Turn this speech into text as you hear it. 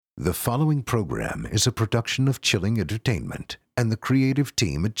The following program is a production of Chilling Entertainment and the creative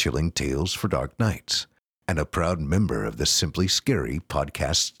team at Chilling Tales for Dark Nights, and a proud member of the Simply Scary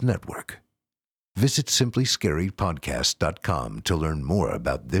Podcasts Network. Visit simplyscarypodcast.com to learn more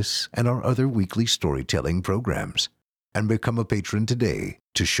about this and our other weekly storytelling programs, and become a patron today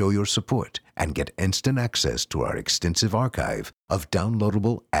to show your support and get instant access to our extensive archive of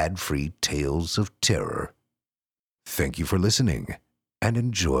downloadable ad-free tales of terror. Thank you for listening, and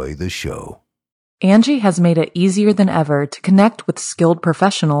enjoy the show. Angie has made it easier than ever to connect with skilled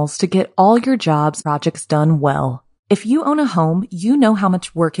professionals to get all your jobs projects done well. If you own a home, you know how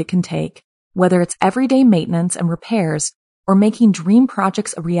much work it can take, whether it's everyday maintenance and repairs or making dream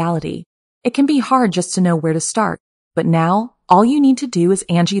projects a reality. It can be hard just to know where to start, but now all you need to do is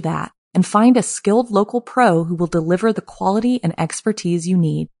Angie that and find a skilled local pro who will deliver the quality and expertise you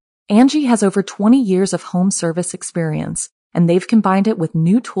need. Angie has over 20 years of home service experience, and they've combined it with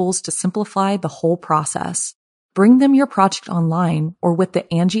new tools to simplify the whole process. Bring them your project online or with the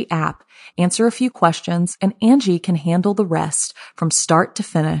Angie app, answer a few questions, and Angie can handle the rest from start to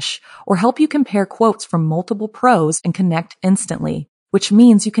finish, or help you compare quotes from multiple pros and connect instantly, which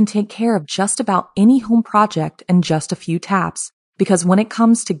means you can take care of just about any home project in just a few taps. Because when it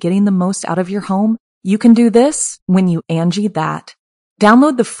comes to getting the most out of your home, you can do this when you Angie that.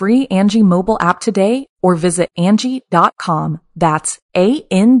 Download the free Angie mobile app today or visit Angie.com. That's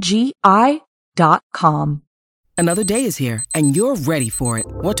ANGI.com. Another day is here, and you're ready for it.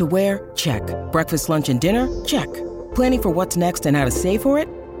 What to wear? Check. Breakfast, lunch, and dinner? Check. Planning for what's next and how to save for it?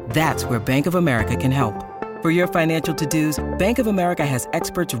 That's where Bank of America can help. For your financial to-dos, Bank of America has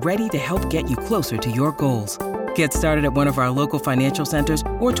experts ready to help get you closer to your goals. Get started at one of our local financial centers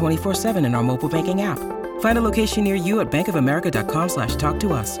or 24/7 in our mobile banking app. Find a location near you at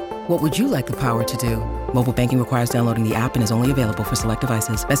bankofamerica.com/talktous. What would you like the power to do? Mobile banking requires downloading the app and is only available for select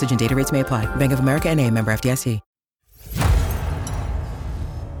devices. Message and data rates may apply. Bank of America N.A., member FDIC.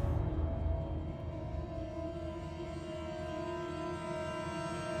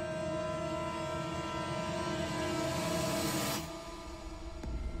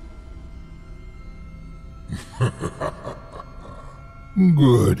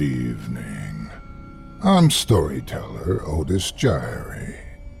 Good evening. I'm storyteller Otis Gyrie,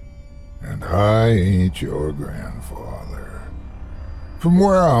 and I ain't your grandfather. From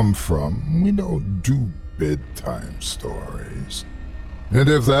where I'm from, we don't do bedtime stories. And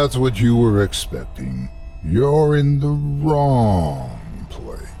if that's what you were expecting, you're in the wrong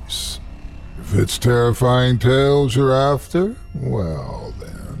place. If it's terrifying tales you're after, well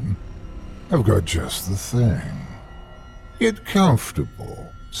then, I've got just the thing. Get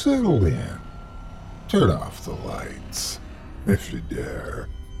comfortable, settle in, turn off the lights, if you dare.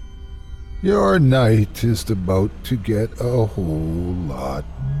 Your night is about to get a whole lot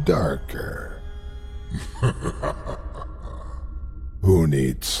darker. Who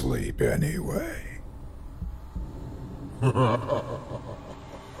needs sleep anyway?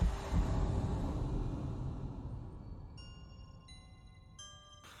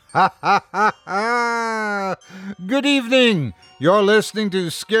 Ha ha ha ha! Good evening! You're listening to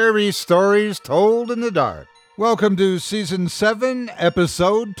Scary Stories Told in the Dark. Welcome to Season 7,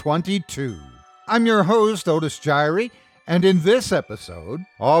 Episode 22. I'm your host, Otis Gyrie, and in this episode,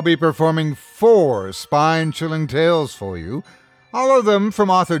 I'll be performing 4 spine-chilling tales for you, all of them from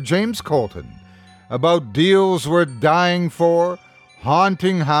author James Colton, about deals worth dying for,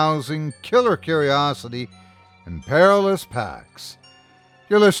 haunting housing, killer curiosity, and perilous packs.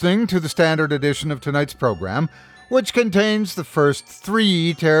 You're listening to the standard edition of tonight's program, which contains the first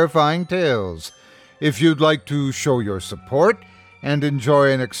 3 terrifying tales. If you'd like to show your support and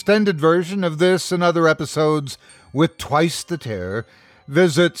enjoy an extended version of this and other episodes with twice the terror,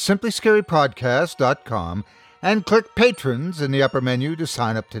 visit simplyscarypodcast.com and click Patrons in the upper menu to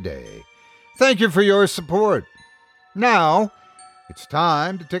sign up today. Thank you for your support. Now, it's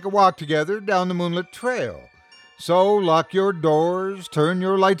time to take a walk together down the moonlit trail. So lock your doors, turn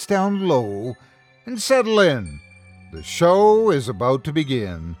your lights down low, and settle in. The show is about to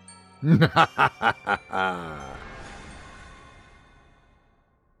begin.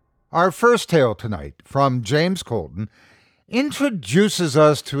 Our first tale tonight, from James Colton, introduces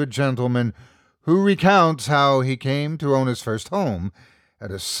us to a gentleman who recounts how he came to own his first home at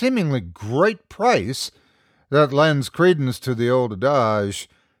a seemingly great price that lends credence to the old adage,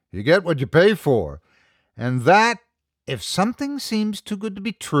 you get what you pay for. And that, if something seems too good to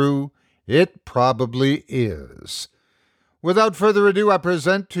be true, it probably is. Without further ado, I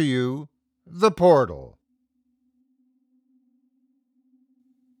present to you The Portal.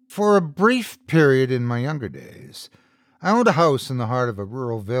 For a brief period in my younger days, I owned a house in the heart of a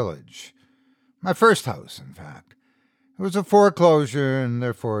rural village. My first house, in fact. It was a foreclosure and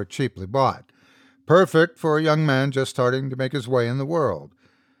therefore cheaply bought. Perfect for a young man just starting to make his way in the world.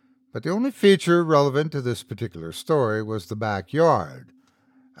 But the only feature relevant to this particular story was the backyard.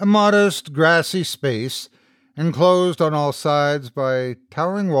 A modest, grassy space, enclosed on all sides by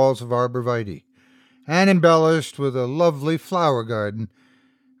towering walls of arborvitae, and embellished with a lovely flower garden.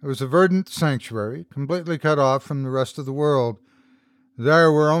 It was a verdant sanctuary, completely cut off from the rest of the world.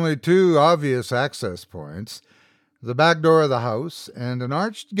 There were only two obvious access points, the back door of the house and an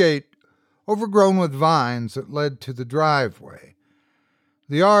arched gate overgrown with vines that led to the driveway.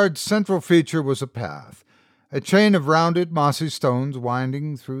 The yard's central feature was a path, a chain of rounded, mossy stones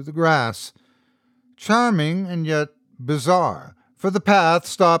winding through the grass. Charming and yet bizarre, for the path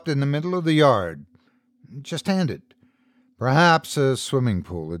stopped in the middle of the yard. Just ended. Perhaps a swimming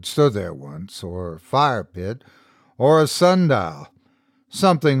pool had stood there once, or a fire pit, or a sundial,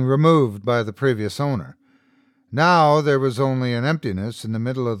 something removed by the previous owner. Now there was only an emptiness in the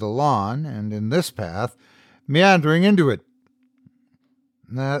middle of the lawn, and in this path, meandering into it.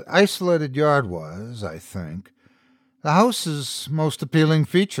 That isolated yard was, I think, the house's most appealing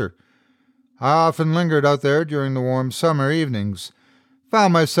feature. I often lingered out there during the warm summer evenings,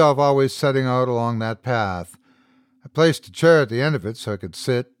 found myself always setting out along that path. I placed a chair at the end of it so I could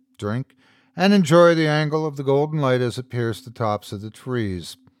sit, drink, and enjoy the angle of the golden light as it pierced the tops of the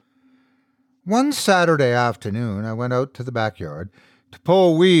trees. One Saturday afternoon I went out to the backyard to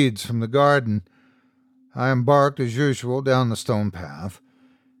pull weeds from the garden. I embarked, as usual, down the stone path.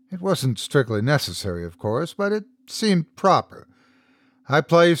 It wasn't strictly necessary, of course, but it seemed proper. I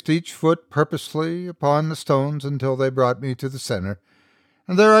placed each foot purposefully upon the stones until they brought me to the center,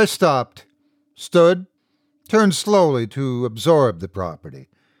 and there I stopped, stood, turned slowly to absorb the property.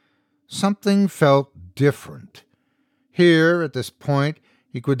 Something felt different. Here, at this point,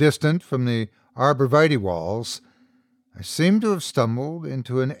 equidistant from the arborvitae walls, I seemed to have stumbled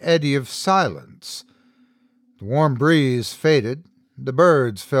into an eddy of silence. The warm breeze faded, the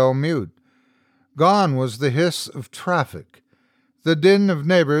birds fell mute. Gone was the hiss of traffic, the din of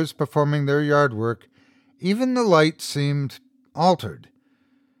neighbors performing their yard work. Even the light seemed altered.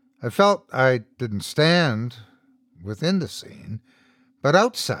 I felt I didn't stand within the scene, but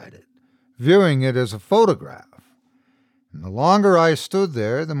outside it, viewing it as a photograph. And the longer I stood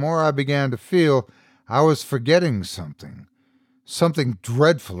there, the more I began to feel I was forgetting something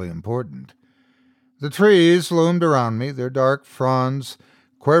dreadfully important. The trees loomed around me, their dark fronds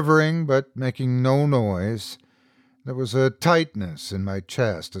quivering but making no noise. There was a tightness in my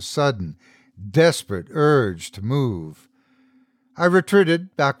chest, a sudden, desperate urge to move. I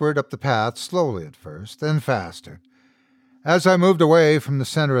retreated backward up the path, slowly at first, then faster. As I moved away from the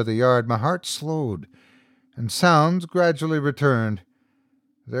center of the yard, my heart slowed, and sounds gradually returned.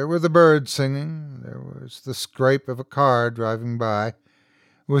 There were the birds singing, there was the scrape of a car driving by.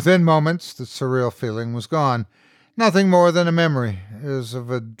 Within moments, the surreal feeling was gone, nothing more than a memory, as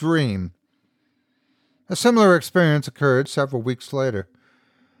of a dream. A similar experience occurred several weeks later.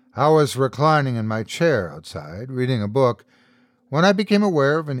 I was reclining in my chair outside, reading a book, when I became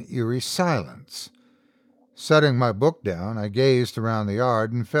aware of an eerie silence. Setting my book down, I gazed around the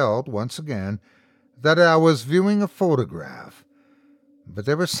yard and felt, once again, that I was viewing a photograph. But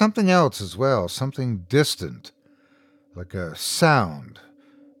there was something else as well, something distant, like a sound,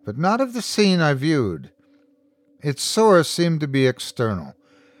 but not of the scene I viewed. Its source seemed to be external,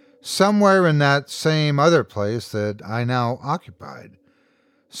 somewhere in that same other place that I now occupied,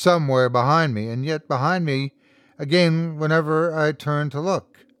 somewhere behind me, and yet behind me again whenever I turned to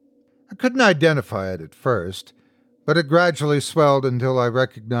look. I couldn't identify it at first, but it gradually swelled until I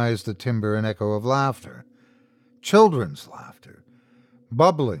recognized the timbre and echo of laughter. Children's laughter.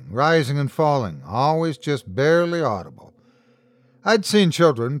 Bubbling, rising and falling, always just barely audible. I'd seen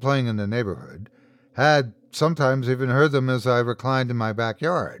children playing in the neighborhood, had sometimes even heard them as I reclined in my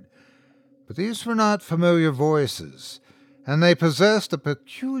backyard. But these were not familiar voices, and they possessed a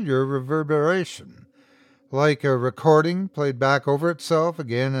peculiar reverberation, like a recording played back over itself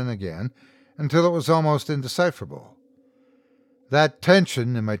again and again, until it was almost indecipherable. That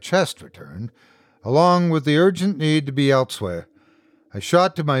tension in my chest returned, along with the urgent need to be elsewhere. I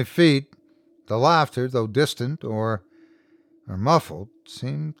shot to my feet. The laughter, though distant or muffled,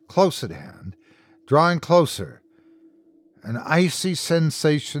 seemed close at hand, drawing closer. An icy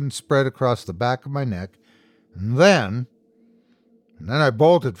sensation spread across the back of my neck, and then I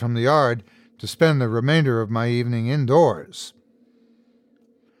bolted from the yard to spend the remainder of my evening indoors.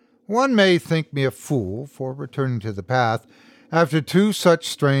 One may think me a fool for returning to the path after two such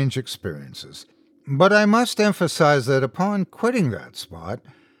strange experiences, But I must emphasize that upon quitting that spot,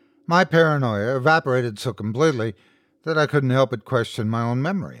 my paranoia evaporated so completely that I couldn't help but question my own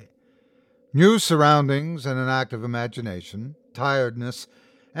memory. New surroundings and an active imagination, tiredness,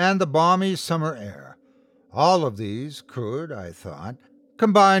 and the balmy summer air. All of these could, I thought,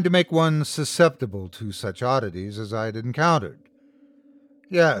 combine to make one susceptible to such oddities as I had encountered.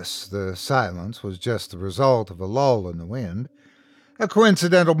 Yes, the silence was just the result of a lull in the wind, a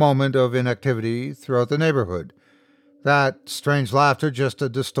coincidental moment of inactivity throughout the neighborhood. That strange laughter just a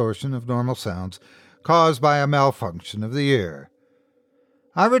distortion of normal sounds caused by a malfunction of the ear.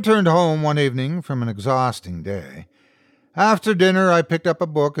 I returned home one evening from an exhausting day. After dinner, I picked up a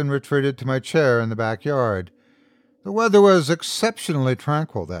book and retreated to my chair in the backyard. The weather was exceptionally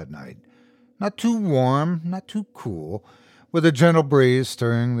tranquil that night. Not too warm, not too cool, with a gentle breeze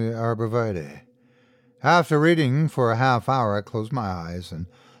stirring the arborvitae. After reading for a half hour, I closed my eyes and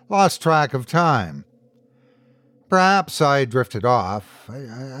lost track of time. Perhaps I drifted off.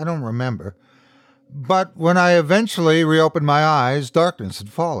 I don't remember. But when I eventually reopened my eyes, darkness had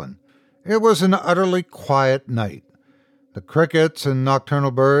fallen. It was an utterly quiet night. The crickets and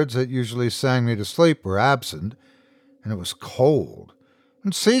nocturnal birds that usually sang me to sleep were absent, and it was cold,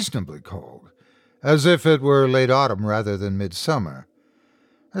 unseasonably cold, as if it were late autumn rather than midsummer.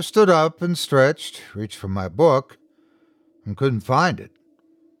 I stood up and stretched, reached for my book, and couldn't find it.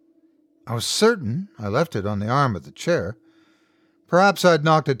 I was certain I left it on the arm of the chair. Perhaps I'd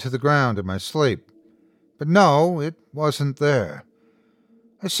knocked it to the ground in my sleep. But no, it wasn't there.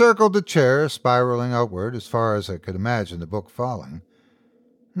 I circled the chair, spiraling outward as far as I could imagine the book falling.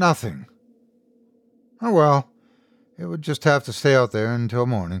 Nothing. Oh well, it would just have to stay out there until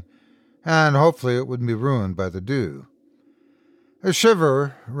morning, and hopefully it wouldn't be ruined by the dew. A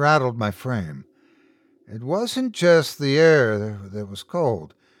shiver rattled my frame. It wasn't just the air that was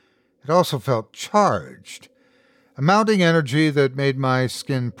cold. It also felt charged, a mounting energy that made my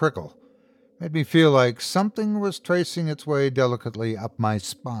skin prickle. Made me feel like something was tracing its way delicately up my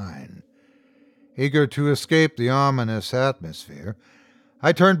spine. Eager to escape the ominous atmosphere,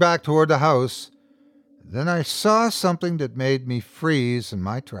 I turned back toward the house. Then I saw something that made me freeze in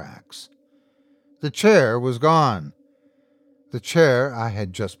my tracks. The chair was gone. The chair I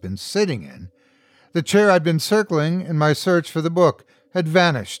had just been sitting in, the chair I'd been circling in my search for the book, had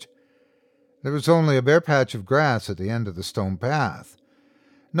vanished. There was only a bare patch of grass at the end of the stone path.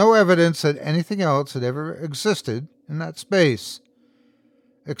 No evidence that anything else had ever existed in that space.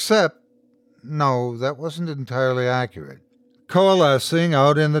 Except, no, that wasn't entirely accurate. Coalescing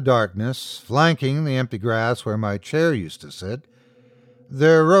out in the darkness, flanking the empty grass where my chair used to sit,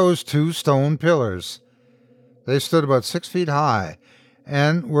 there rose 2 stone pillars. They stood about 6 feet high,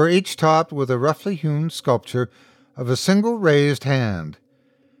 and were each topped with a roughly hewn sculpture of a single raised hand.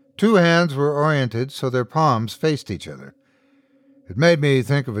 2 hands were oriented so their palms faced each other. It made me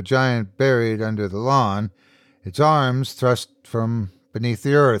think of a giant buried under the lawn, its arms thrust from beneath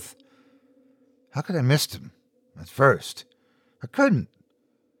the earth. How could I miss him at first? I couldn't.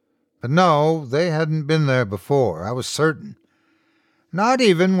 But no, they hadn't been there before, I was certain. Not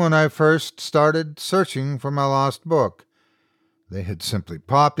even when I first started searching for my lost book. They had simply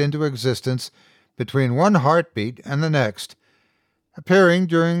popped into existence between one heartbeat and the next, appearing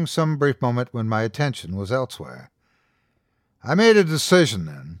during some brief moment when my attention was elsewhere. I made a decision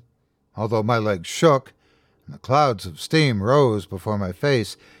then, although my legs shook and the clouds of steam rose before my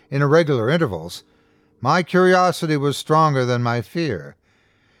face in irregular intervals. My curiosity was stronger than my fear.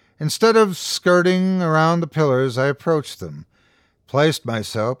 Instead of skirting around the pillars, I approached them, placed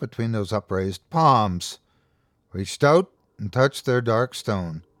myself between those upraised palms, reached out and touched their dark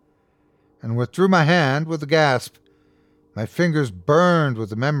stone, and withdrew my hand with a gasp. My fingers burned with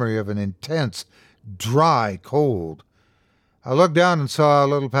the memory of an intense, dry cold. I looked down and saw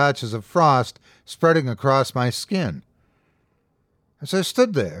little patches of frost spreading across my skin. As I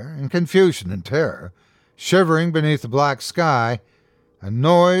stood there, in confusion and terror, shivering beneath the black sky, a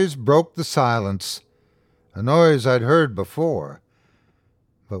noise broke the silence, a noise I'd heard before.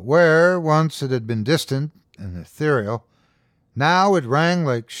 But where once it had been distant and ethereal, now it rang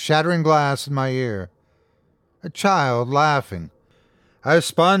like shattering glass in my ear. A child laughing. I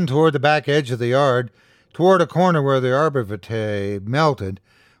spun toward the back edge of the yard, toward a corner where the arborvitae melted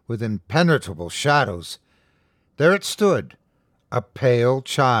with impenetrable shadows. There it stood, a pale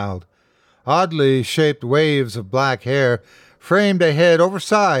child. Oddly shaped waves of black hair framed a head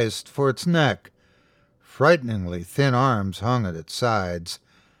oversized for its neck. Frighteningly thin arms hung at its sides.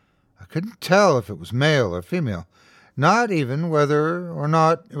 I couldn't tell if it was male or female, not even whether or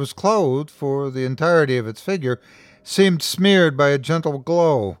not it was clothed, for the entirety of its figure seemed smeared by a gentle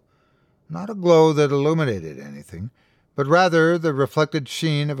glow. Not a glow that illuminated anything, but rather the reflected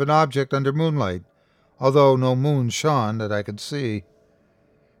sheen of an object under moonlight, although no moon shone that I could see.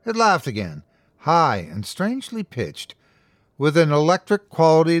 It laughed again, high and strangely pitched, with an electric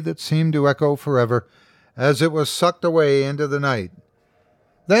quality that seemed to echo forever as it was sucked away into the night.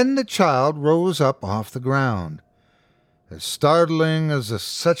 Then the child rose up off the ground. As startling as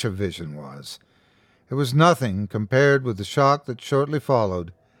such a vision was, it was nothing compared with the shock that shortly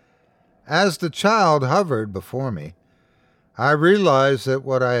followed. As the child hovered before me, I realized that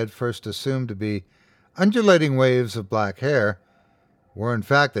what I had first assumed to be undulating waves of black hair were in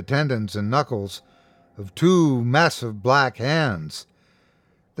fact the tendons and knuckles of two massive black hands.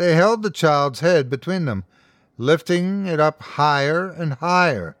 They held the child's head between them, lifting it up higher and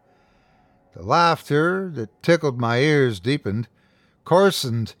higher. The laughter that tickled my ears deepened,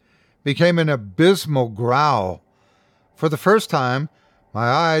 coarsened, became an abysmal growl. For the first time, my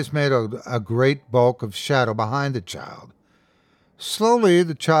eyes made a great bulk of shadow behind the child. Slowly,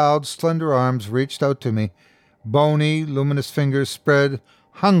 the child's slender arms reached out to me, bony, luminous fingers spread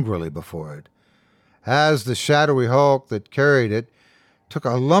hungrily before it. As the shadowy hulk that carried it took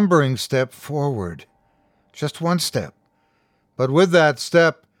a lumbering step forward. Just one step. But with that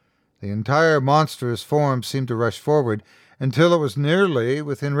step, the entire monstrous form seemed to rush forward until it was nearly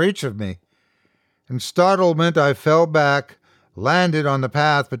within reach of me. In startlement, I fell back, landed on the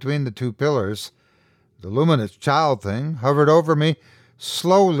path between the two pillars. The luminous child thing hovered over me,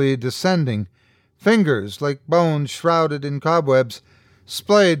 slowly descending. Fingers, like bones shrouded in cobwebs,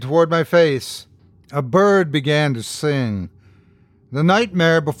 splayed toward my face. A bird began to sing. The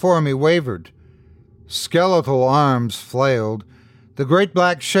nightmare before me wavered. Skeletal arms flailed. The great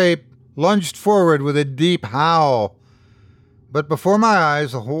black shape lunged forward with a deep howl. But before my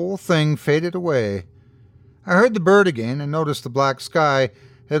eyes, the whole thing faded away. I heard the bird again and noticed the black sky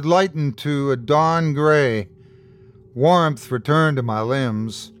had lightened to a dawn gray. Warmth returned to my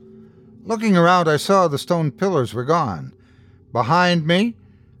limbs. Looking around, I saw the stone pillars were gone. Behind me,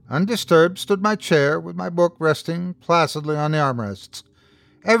 undisturbed, stood my chair with my book resting placidly on the armrests.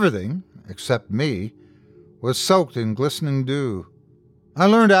 Everything, except me, was soaked in glistening dew. I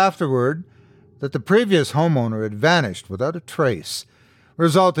learned afterward that the previous homeowner had vanished without a trace,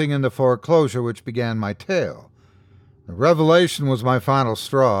 resulting in the foreclosure which began my tale. The revelation was my final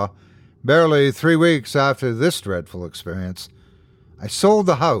straw. Barely 3 weeks after this dreadful experience, I sold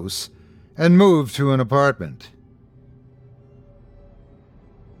the house and moved to an apartment.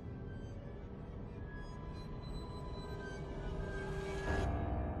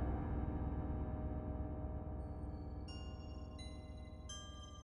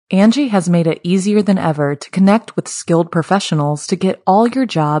 Angie has made it easier than ever to connect with skilled professionals to get all your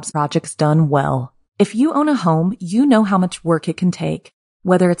jobs projects done well. If you own a home, you know how much work it can take,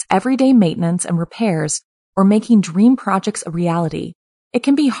 whether it's everyday maintenance and repairs or making dream projects a reality. It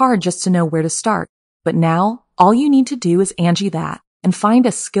can be hard just to know where to start, but now all you need to do is Angie that and find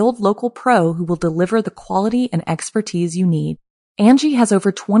a skilled local pro who will deliver the quality and expertise you need. Angie has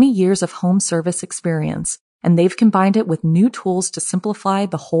over 20 years of home service experience, and they've combined it with new tools to simplify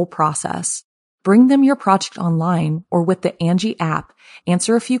the whole process. Bring them your project online or with the Angie app,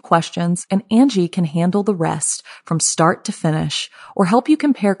 answer a few questions, and Angie can handle the rest from start to finish or help you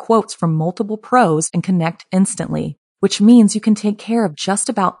compare quotes from multiple pros and connect instantly, which means you can take care of just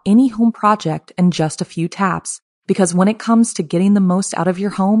about any home project in just a few taps. Because when it comes to getting the most out of your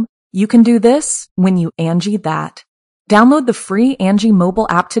home, you can do this when you Angie that. Download the free Angie mobile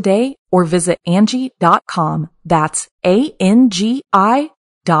app today or visit Angie.com. That's ANGI.com.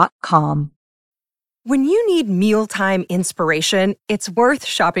 When you need mealtime inspiration, it's worth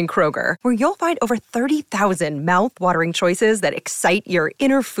shopping Kroger, where you'll find over 30,000 mouth-watering choices that excite your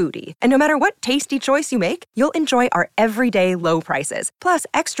inner foodie. And no matter what tasty choice you make, you'll enjoy our everyday low prices, plus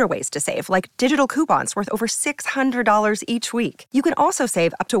extra ways to save, like digital coupons worth over $600 each week. You can also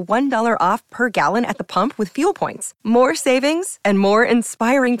save up to $1 off per gallon at the pump with fuel points. More savings and more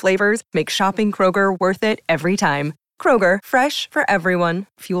inspiring flavors make shopping Kroger worth it every time. Kroger, fresh for everyone.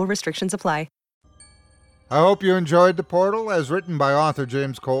 Fuel restrictions apply. I hope you enjoyed The Portal, as written by author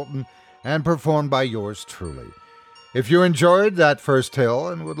James Colton and performed by yours truly. If you enjoyed that first tale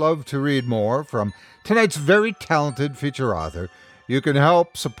and would love to read more from tonight's very talented feature author, you can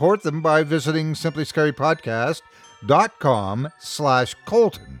help support them by visiting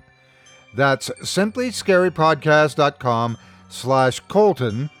simplyscarypodcast.com/Colton. That's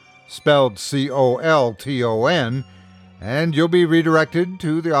simplyscarypodcast.com/Colton, spelled Colton, and you'll be redirected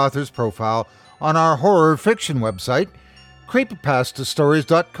to the author's profile on our horror fiction website,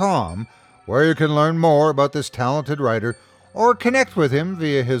 creepypastastories.com, where you can learn more about this talented writer or connect with him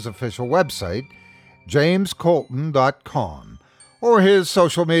via his official website, jamescolton.com, or his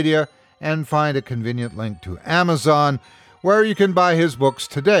social media, and find a convenient link to Amazon, where you can buy his books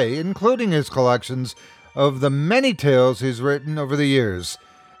today, including his collections of the many tales he's written over the years,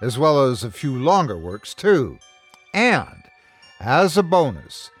 as well as a few longer works too. And, as a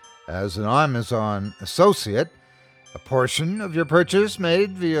bonus, as an Amazon associate, a portion of your purchase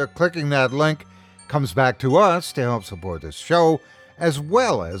made via clicking that link comes back to us to help support this show, as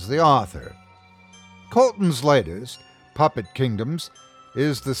well as the author. Colton's latest, Puppet Kingdoms,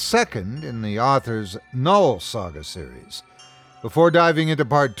 is the second in the author's Null Saga series. Before diving into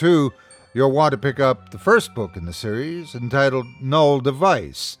part 2, you'll want to pick up the first book in the series, entitled Null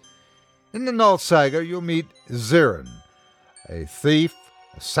Device. In the Null Saga, you'll meet Zirin, a thief,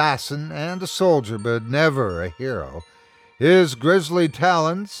 assassin, and a soldier, but never a hero. His grisly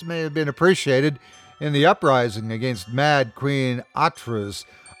talents may have been appreciated in the uprising against Mad Queen Atra's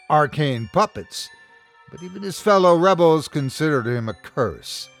arcane puppets, but even his fellow rebels considered him a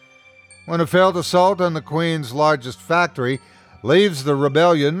curse. When a failed assault on the Queen's largest factory leaves the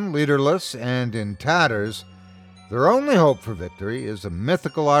rebellion leaderless and in tatters, their only hope for victory is a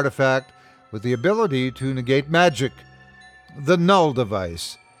mythical artifact with the ability to negate magic, the Null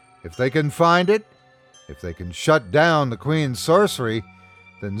Device. If they can find it, if they can shut down the Queen's sorcery,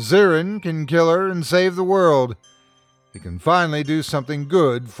 then Zirin can kill her and save the world. He can finally do something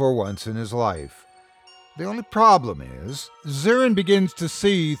good for once in his life. The only problem is, Zirin begins to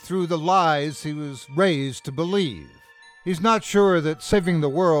see through the lies he was raised to believe. He's not sure that saving the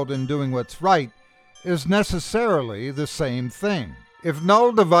world and doing what's right is necessarily the same thing. If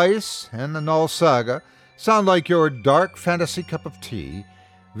Null Device and the Null Saga sound like your dark fantasy cup of tea,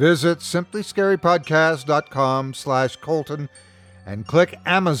 visit simplyscarypodcast.com/Colton and click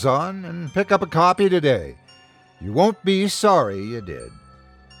Amazon and pick up a copy today. You won't be sorry you did.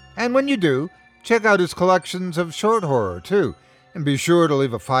 And when you do, check out his collections of short horror, too, and be sure to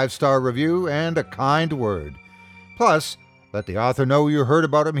leave a 5-star review and a kind word. Plus, let the author know you heard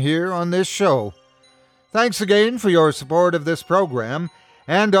about him here on this show. Thanks again for your support of this program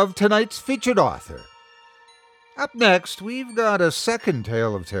and of tonight's featured author. Up next, we've got a second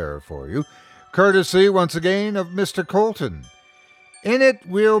tale of terror for you, courtesy once again of Mr. Colton. In it,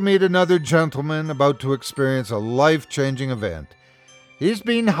 we'll meet another gentleman about to experience a life-changing event. He's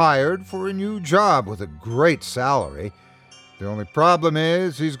been hired for a new job with a great salary. The only problem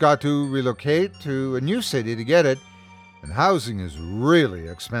is he's got to relocate to a new city to get it, and housing is really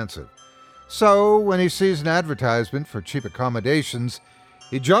expensive. So, when he sees an advertisement for cheap accommodations,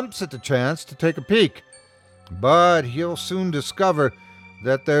 he jumps at the chance to take a peek. But he'll soon discover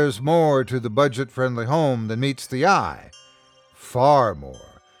that there's more to the budget-friendly home than meets the eye. Far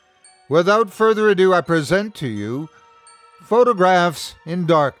more. Without further ado, I present to you Photographs in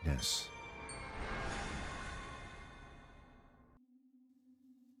Darkness.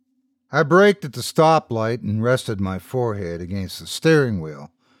 I braked at the stoplight and rested my forehead against the steering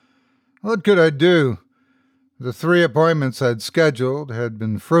wheel. What could I do? The 3 appointments I'd scheduled had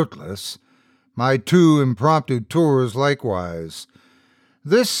been fruitless. My 2 impromptu tours likewise.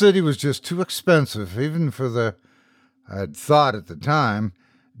 This city was just too expensive, even for the, I'd thought at the time,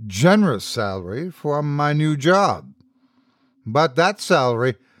 generous salary for my new job. But that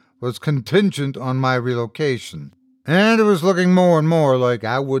salary was contingent on my relocation, and it was looking more and more like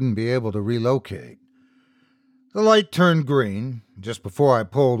I wouldn't be able to relocate. The light turned green. Just before I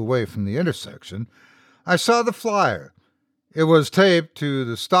pulled away from the intersection, I saw the flyer. It was taped to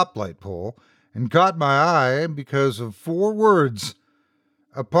the stoplight pole and caught my eye because of 4 words: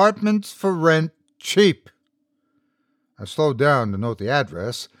 apartments for rent cheap. I slowed down to note the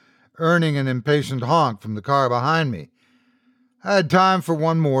address, earning an impatient honk from the car behind me. I had time for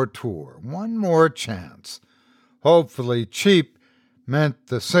one more tour, one more chance. Hopefully cheap meant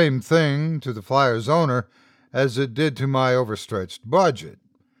the same thing to the flyer's owner as it did to my overstretched budget.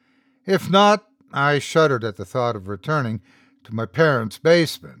 If not, I shuddered at the thought of returning to my parents'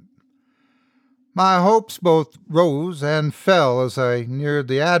 basement. My hopes both rose and fell as I neared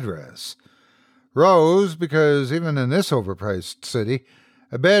the address. Rose because even in this overpriced city,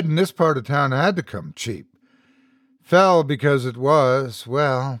 a bed in this part of town had to come cheap. Fell because it was,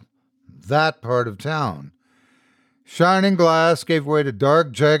 well, that part of town. Shining glass gave way to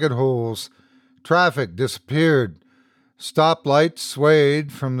dark, jagged holes. Traffic disappeared. Stoplights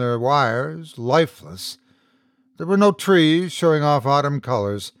swayed from their wires, lifeless. There were no trees showing off autumn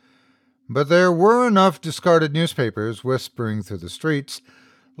colors, but there were enough discarded newspapers whispering through the streets,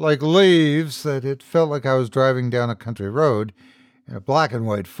 like leaves, that it felt like I was driving down a country road in a black and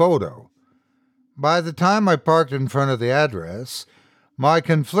white photo. By the time I parked in front of the address, my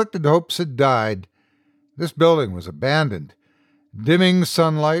conflicted hopes had died. This building was abandoned. Dimming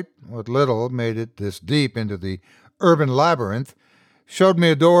sunlight, what little made it this deep into the urban labyrinth, showed me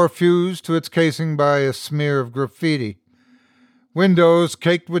a door fused to its casing by a smear of graffiti. Windows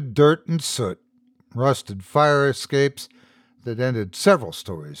caked with dirt and soot, rusted fire escapes that ended several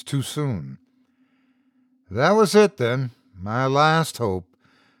stories too soon. That was it then, my last hope,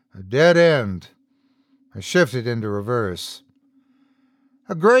 a dead end. I shifted into reverse.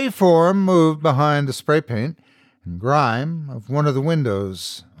 A gray form moved behind the spray paint and grime of one of the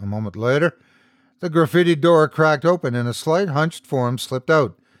windows. A moment later, the graffiti door cracked open and a slight hunched form slipped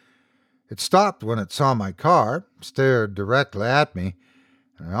out. It stopped when it saw my car, stared directly at me,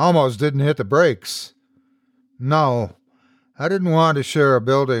 and I almost didn't hit the brakes. No, I didn't want to share a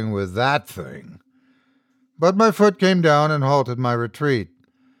building with that thing. But my foot came down and halted my retreat.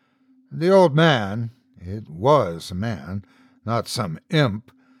 The old man, it was a man, not some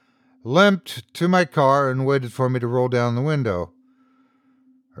imp, limped to my car and waited for me to roll down the window.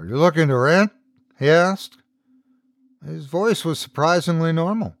 "Are you looking to rent?" he asked. His voice was surprisingly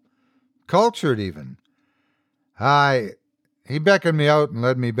normal, cultured even. He beckoned me out and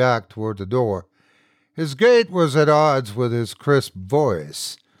led me back toward the door. His gait was at odds with his crisp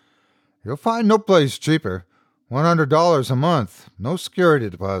voice. "You'll find no place cheaper. $100 a month, no security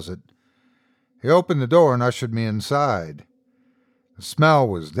deposit." He opened the door and ushered me inside. The smell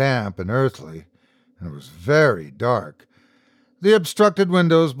was damp and earthly, and it was very dark. The obstructed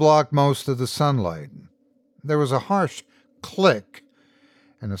windows blocked most of the sunlight. There was a harsh click,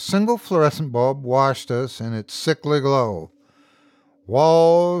 and a single fluorescent bulb washed us in its sickly glow.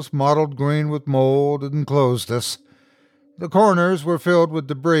 Walls, mottled green with mold, enclosed us. The corners were filled with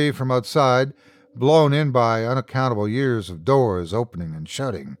debris from outside, blown in by unaccountable years of doors opening and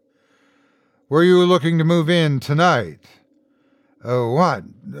shutting. "Were you looking to move in tonight?" What?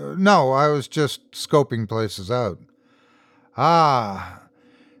 No, I was just scoping places out."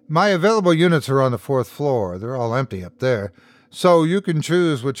 My available units are on the 4th floor. They're all empty up there, so you can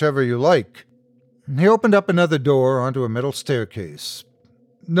choose whichever you like." He opened up another door onto a metal staircase.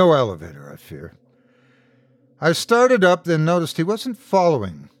 No elevator, I fear. I started up, then noticed he wasn't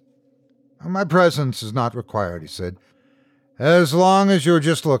following. "My presence is not required," he said. "As long as you're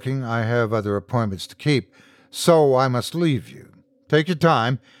just looking, I have other appointments to keep, so I must leave you. Take your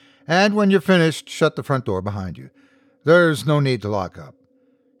time, and when you're finished, shut the front door behind you. There's no need to lock up."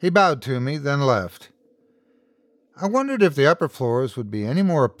 He bowed to me, then left. I wondered if the upper floors would be any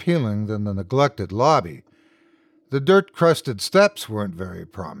more appealing than the neglected lobby. The dirt-crusted steps weren't very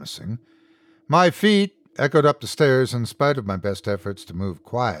promising. My feet echoed up the stairs in spite of my best efforts to move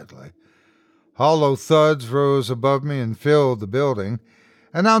quietly. Hollow thuds rose above me and filled the building,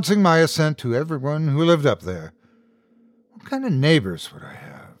 announcing my ascent to everyone who lived up there. What kind of neighbors would I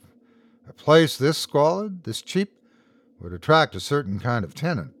have? A place this squalid, this cheap, would attract a certain kind of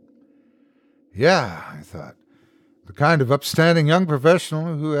tenant. Yeah, I thought, the kind of upstanding young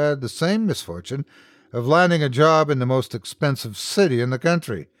professional who had the same misfortune of landing a job in the most expensive city in the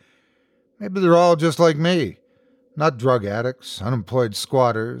country. Maybe they're all just like me, not drug addicts, unemployed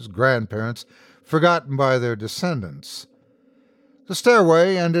squatters, grandparents, forgotten by their descendants. The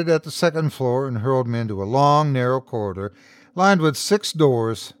stairway ended at the 2nd floor and hurled me into a long, narrow corridor lined with 6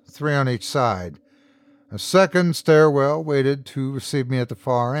 doors, 3 on each side. A second stairwell waited to receive me at the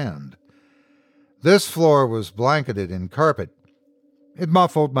far end. This floor was blanketed in carpet. It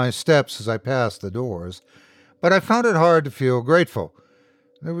muffled my steps as I passed the doors, but I found it hard to feel grateful.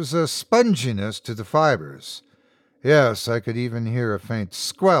 There was a sponginess to the fibers. Yes, I could even hear a faint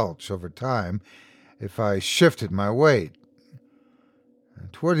squelch over time if I shifted my weight.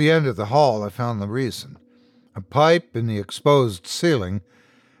 Toward the end of the hall, I found the reason. A pipe in the exposed ceiling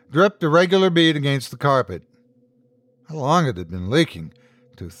dripped a regular bead against the carpet. How long it had been leaking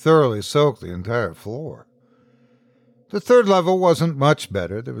to thoroughly soak the entire floor. The 3rd level wasn't much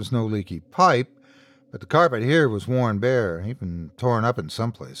better. There was no leaky pipe, but the carpet here was worn bare, even torn up in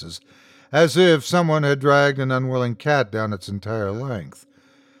some places, as if someone had dragged an unwilling cat down its entire length.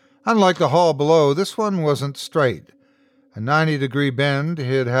 Unlike the hall below, this one wasn't straight. A 90-degree bend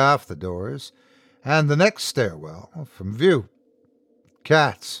hid half the doors, and the next stairwell from view.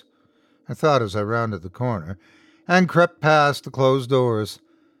 Cats, I thought as I rounded the corner, and crept past the closed doors.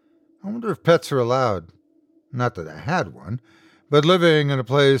 I wonder if pets are allowed. Not that I had one, but living in a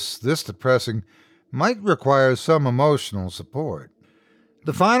place this depressing might require some emotional support.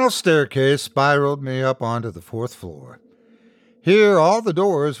 The final staircase spiraled me up onto the 4th floor. Here all the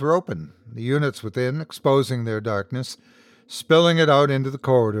doors were open, the units within exposing their darkness, spilling it out into the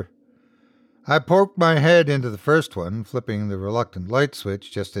corridor. I poked my head into the first one, flipping the reluctant light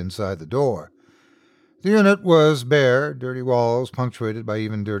switch just inside the door. The unit was bare, dirty walls punctuated by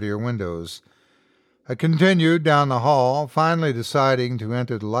even dirtier windows. I continued down the hall, finally deciding to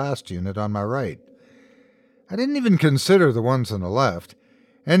enter the last unit on my right. I didn't even consider the ones on the left.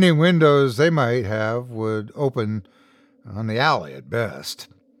 Any windows they might have would open on the alley at best.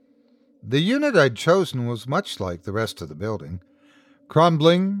 The unit I'd chosen was much like the rest of the building.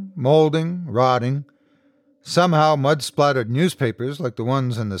 Crumbling, molding, rotting. Somehow mud-splattered newspapers like the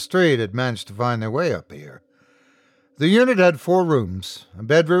ones in the street had managed to find their way up here. The unit had 4 rooms, a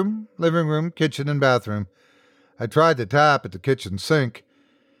bedroom, living room, kitchen, and bathroom. I tried to tap at the kitchen sink.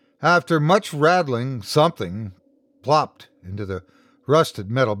 After much rattling, something plopped into the rusted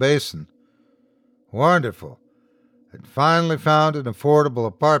metal basin. Wonderful. I'd finally found an affordable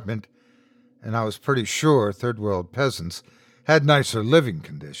apartment, and I was pretty sure third-world peasants had nicer living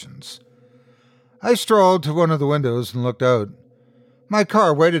conditions. I strolled to one of the windows and looked out. My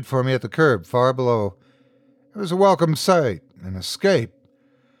car waited for me at the curb far below. It was a welcome sight, an escape.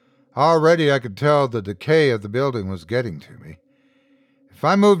 Already I could tell the decay of the building was getting to me. If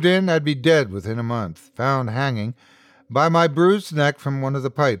I moved in, I'd be dead within a month, found hanging by my bruised neck from one of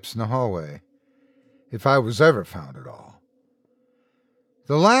the pipes in the hallway. If I was ever found at all.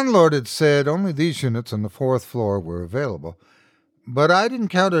 The landlord had said only these units on the 4th floor were available, but I'd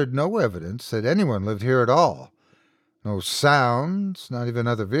encountered no evidence that anyone lived here at all. No sounds, not even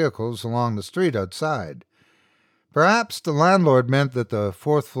other vehicles along the street outside. Perhaps the landlord meant that the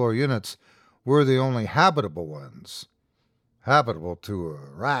 4th floor units were the only habitable ones. Habitable to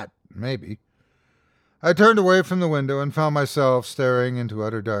a rat, maybe. I turned away from the window and found myself staring into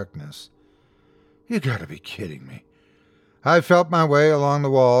utter darkness. You gotta be kidding me. I felt my way along the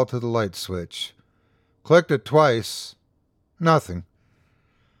wall to the light switch. Clicked it twice. Nothing.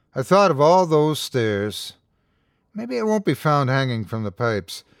 I thought of all those stairs. Maybe I won't be found hanging from the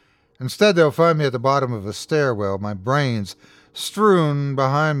pipes. Instead, they'll find me at the bottom of a stairwell, my brains strewn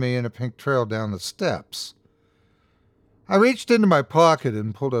behind me in a pink trail down the steps. I reached into my pocket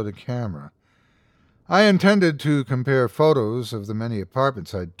and pulled out a camera. I intended to compare photos of the many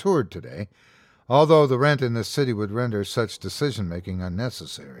apartments I'd toured today, although the rent in this city would render such decision-making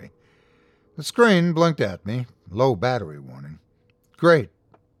unnecessary. The screen blinked at me, low battery warning. Great.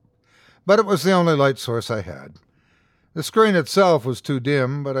 But it was the only light source I had. The screen itself was too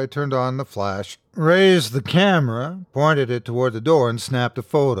dim, but I turned on the flash, raised the camera, pointed it toward the door, and snapped a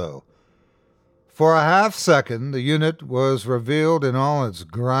photo. For a half-second, the unit was revealed in all its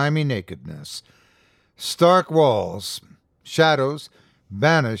grimy nakedness. Stark walls, shadows,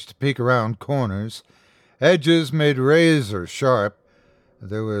 banished to peek around corners, edges made razor-sharp.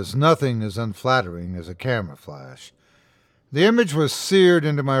 There was nothing as unflattering as a camera flash. The image was seared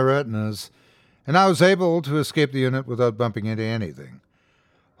into my retinas, and I was able to escape the unit without bumping into anything.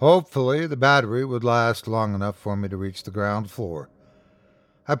 Hopefully, the battery would last long enough for me to reach the ground floor.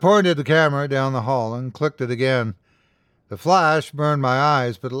 I pointed the camera down the hall and clicked it again. The flash burned my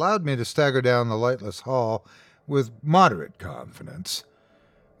eyes, but allowed me to stagger down the lightless hall with moderate confidence.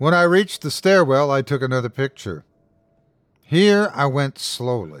 When I reached the stairwell, I took another picture. Here I went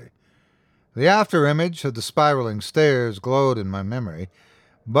slowly. The after-image of the spiraling stairs glowed in my memory,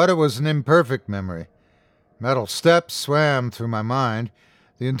 but it was an imperfect memory. Metal steps swam through my mind,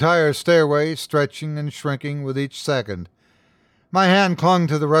 the entire stairway stretching and shrinking with each second. My hand clung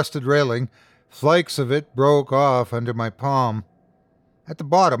to the rusted railing. Flakes of it broke off under my palm. At the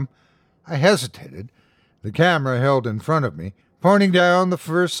bottom, I hesitated, the camera held in front of me, pointing down the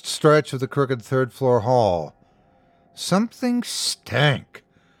first stretch of the crooked third-floor hall. Something stank.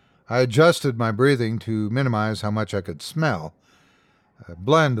 I adjusted my breathing to minimize how much I could smell. A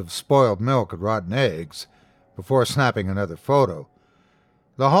blend of spoiled milk and rotten eggs, before snapping another photo.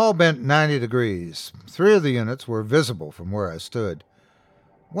 The hall bent 90 degrees. 3 of the units were visible from where I stood.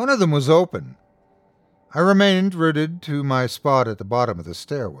 One of them was open. I remained rooted to my spot at the bottom of the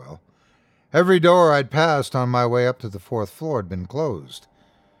stairwell. Every door I'd passed on my way up to the 4th floor had been closed.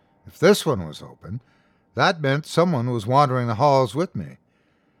 If this one was open, that meant someone was wandering the halls with me.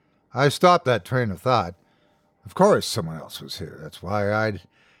 I stopped that train of thought. Of course someone else was here. That's why I'd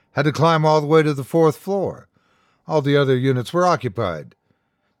had to climb all the way to the 4th floor. All the other units were occupied.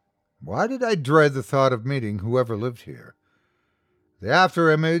 Why did I dread the thought of meeting whoever lived here? The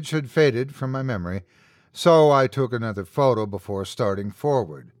after-image had faded from my memory, so I took another photo before starting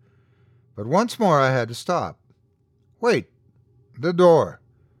forward. But once more I had to stop. Wait, the door.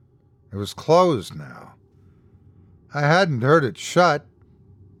 It was closed now. I hadn't heard it shut,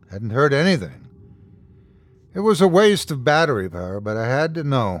 hadn't heard anything. It was a waste of battery power, but I had to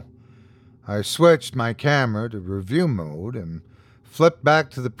know. I switched my camera to review mode and flipped back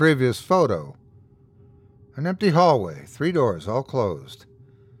to the previous photo. An empty hallway, 3 doors, all closed.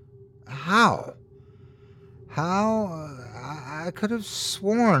 How? I could have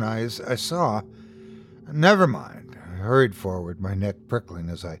sworn I saw. Never mind. I hurried forward, my neck prickling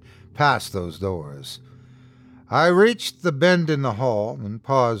as I passed those doors. I reached the bend in the hall and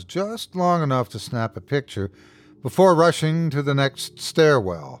paused just long enough to snap a picture before rushing to the next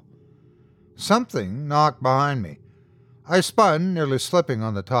stairwell. Something knocked behind me. I spun, nearly slipping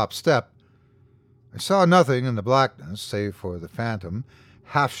on the top step. I saw nothing in the blackness, save for the phantom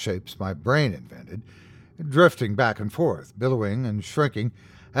half-shapes my brain invented, drifting back and forth, billowing and shrinking,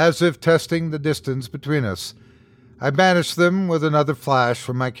 as if testing the distance between us. I banished them with another flash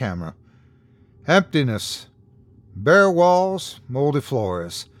from my camera. Emptiness. Bare walls, moldy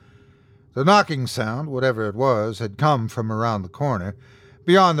floors. The knocking sound, whatever it was, had come from around the corner,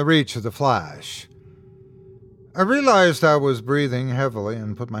 beyond the reach of the flash. I realized I was breathing heavily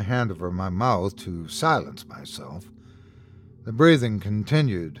and put my hand over my mouth to silence myself. The breathing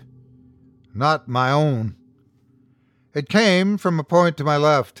continued. Not my own. It came from a point to my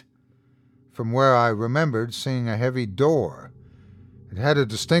left, from where I remembered seeing a heavy door. It had a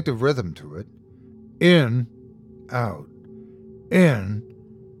distinctive rhythm to it. In, out, in,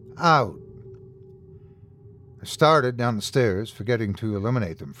 out. I started down the stairs, forgetting to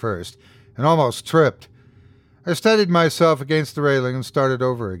illuminate them first, and almost tripped. I steadied myself against the railing and started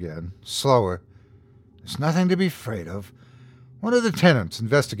over again, slower. There's nothing to be afraid of. One of the tenants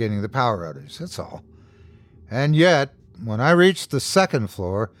investigating the power outage, that's all. And yet, when I reached the second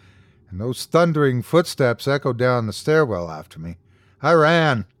floor, and those thundering footsteps echoed down the stairwell after me, I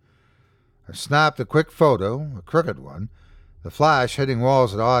ran. I snapped a quick photo, a crooked one, the flash hitting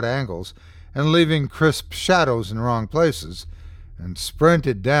walls at odd angles and leaving crisp shadows in the wrong places, and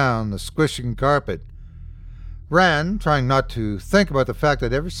sprinted down the squishing carpet. Ran, trying not to think about the fact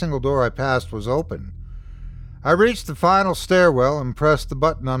that every single door I passed was open. I reached the final stairwell and pressed the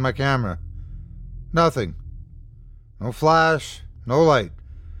button on my camera. Nothing. No flash, no light.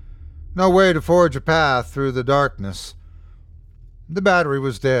 No way to forge a path through the darkness. The battery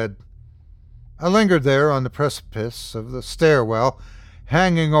was dead. I lingered there on the precipice of the stairwell,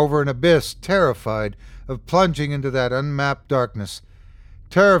 hanging over an abyss, terrified of plunging into that unmapped darkness,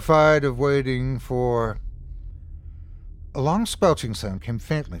 terrified of waiting for... A long squelching sound came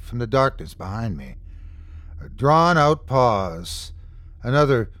faintly from the darkness behind me. A drawn-out pause.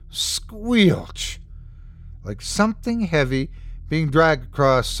 Another squelch, like something heavy being dragged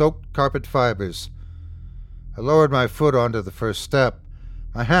across soaked carpet fibers. I lowered my foot onto the first step.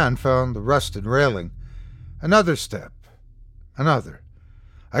 My hand found the rusted railing. Another step. Another.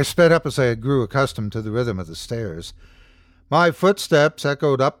 I sped up as I grew accustomed to the rhythm of the stairs. My footsteps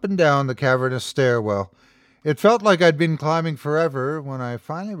echoed up and down the cavernous stairwell. It felt like I'd been climbing forever when I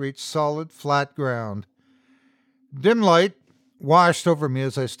finally reached solid, flat ground. Dim light washed over me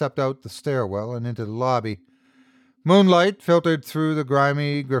as I stepped out the stairwell and into the lobby. Moonlight filtered through the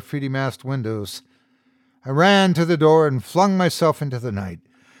grimy, graffiti-masked windows. I ran to the door and flung myself into the night.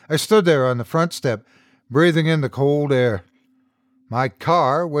 I stood there on the front step, breathing in the cold air. My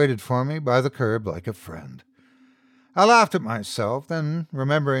car waited for me by the curb like a friend. I laughed at myself, then,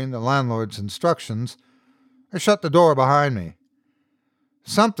 remembering the landlord's instructions, I shut the door behind me.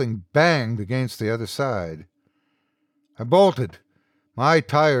 Something banged against the other side. I bolted. My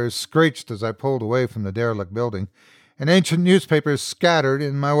tires screeched as I pulled away from the derelict building, and ancient newspapers scattered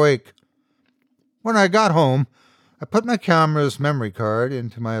in my wake. When I got home, I put my camera's memory card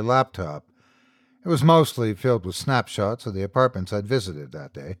into my laptop. It was mostly filled with snapshots of the apartments I'd visited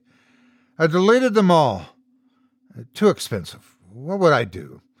that day. I deleted them all. Too expensive. What would I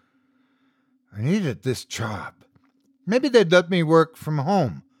do? I needed this job. Maybe they'd let me work from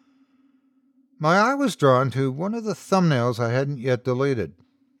home. My eye was drawn to one of the thumbnails I hadn't yet deleted.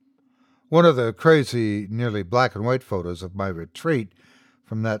 One of the crazy, nearly black and white photos of my retreat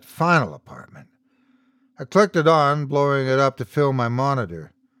from that final apartment. I clicked it on, blowing it up to fill my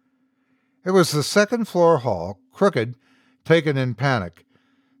monitor. It was the second-floor hall, crooked, taken in panic.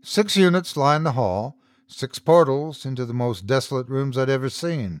 6 units lined the hall, 6 portals into the most desolate rooms I'd ever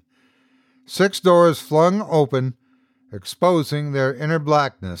seen. 6 doors flung open, exposing their inner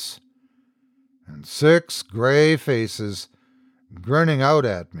blackness. And 6 gray faces grinning out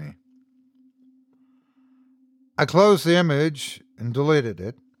at me. I closed the image and deleted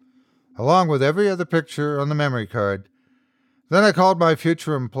it, along with every other picture on the memory card. Then I called my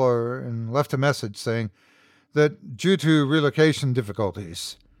future employer and left a message saying that due to relocation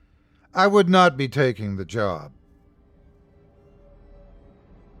difficulties, I would not be taking the job.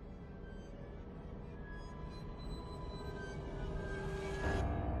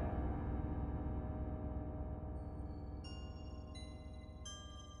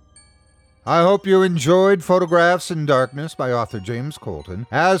 I hope you enjoyed Photographs in Darkness by author James Colton,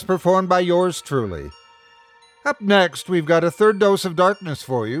 as performed by yours truly. Up next, we've got a third dose of darkness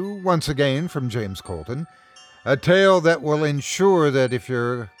for you, once again from James Colton. A tale that will ensure that if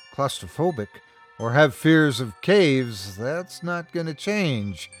you're claustrophobic or have fears of caves, that's not going to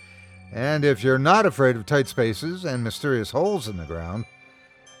change. And if you're not afraid of tight spaces and mysterious holes in the ground,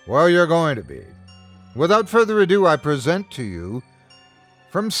 well, you're going to be. Without further ado, I present to you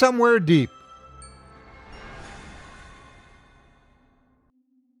From Somewhere Deep.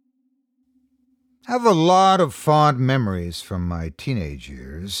 I have a lot of fond memories from my teenage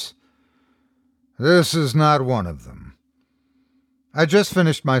years. This is not one of them. I just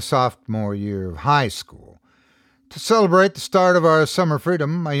finished my sophomore year of high school. To celebrate the start of our summer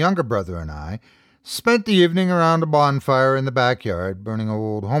freedom, my younger brother and I spent the evening around a bonfire in the backyard, burning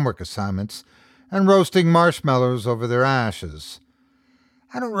old homework assignments and roasting marshmallows over their ashes.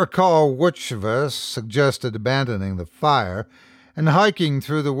 I don't recall which of us suggested abandoning the fire and hiking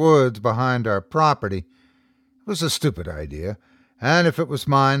through the woods behind our property. It was a stupid idea, and if it was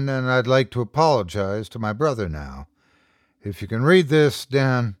mine, then I'd like to apologize to my brother now. If you can read this,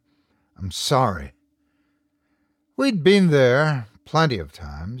 Dan, I'm sorry. We'd been there plenty of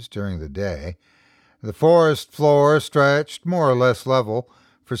times during the day. The forest floor stretched more or less level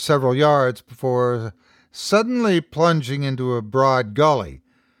for several yards before suddenly plunging into a broad gully.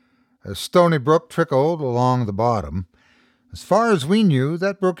 A stony brook trickled along the bottom. As far as we knew,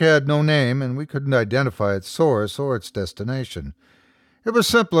 that brook had no name, and we couldn't identify its source or its destination. It was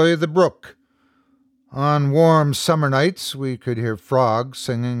simply the brook. On warm summer nights, we could hear frogs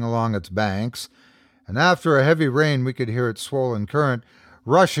singing along its banks, and after a heavy rain, we could hear its swollen current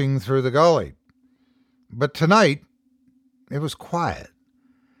rushing through the gully. But tonight, it was quiet.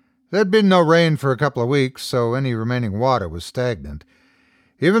 There'd been no rain for a couple of weeks, so any remaining water was stagnant.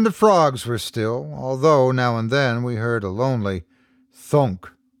 Even the frogs were still, although now and then we heard a lonely thunk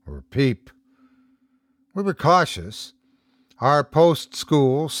or peep. We were cautious. Our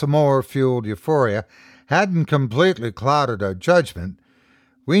post-school, Samore-fueled euphoria hadn't completely clouded our judgment.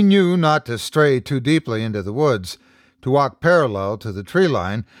 We knew not to stray too deeply into the woods, to walk parallel to the tree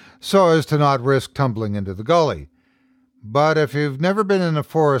line, so as to not risk tumbling into the gully. But if you've never been in a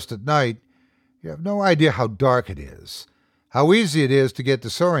forest at night, you have no idea how dark it is, how easy it is to get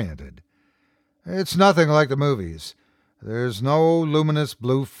disoriented. It's nothing like the movies. There's no luminous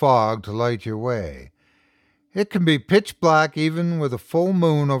blue fog to light your way. It can be pitch black even with a full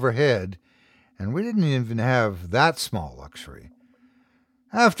moon overhead, and we didn't even have that small luxury.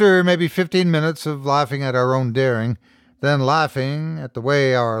 After maybe 15 minutes of laughing at our own daring, then laughing at the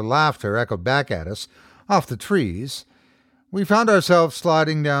way our laughter echoed back at us off the trees, we found ourselves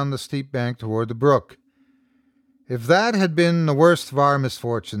sliding down the steep bank toward the brook. If that had been the worst of our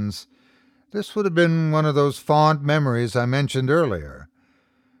misfortunes, this would have been one of those fond memories I mentioned earlier.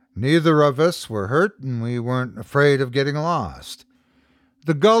 Neither of us were hurt, and we weren't afraid of getting lost.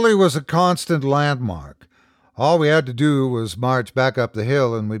 The gully was a constant landmark. All we had to do was march back up the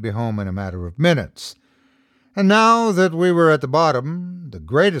hill, and we'd be home in a matter of minutes. And now that we were at the bottom, the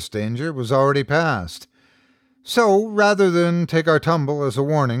greatest danger was already past. So, rather than take our tumble as a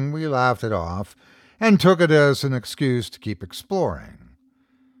warning, we laughed it off and took it as an excuse to keep exploring.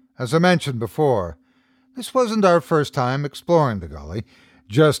 As I mentioned before, this wasn't our first time exploring the gully,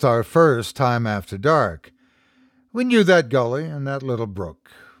 just our first time after dark. We knew that gully and that little brook.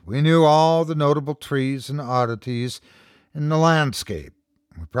 We knew all the notable trees and oddities in the landscape.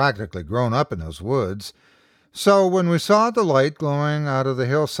 We'd practically grown up in those woods. So when we saw the light glowing out of the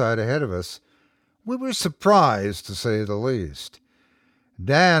hillside ahead of us, we were surprised, to say the least.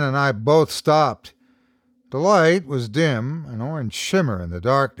 Dan and I both stopped. The light was dim, an orange shimmer in the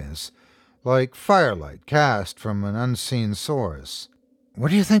darkness, like firelight cast from an unseen source. "What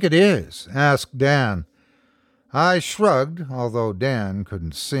do you think it is?" asked Dan. I shrugged, although Dan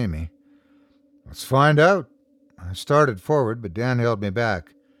couldn't see me. "Let's find out." I started forward, but Dan held me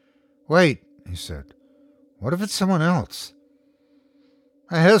back. "Wait," he said. "What if it's someone else?"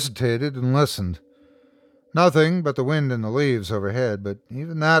 I hesitated and listened. Nothing but the wind in the leaves overhead, but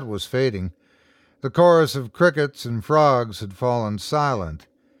even that was fading. The chorus of crickets and frogs had fallen silent.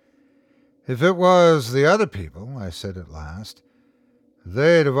 "If it was the other people," I said at last,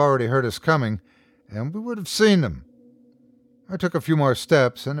 "they'd have already heard us coming, and we would have seen them." I took a few more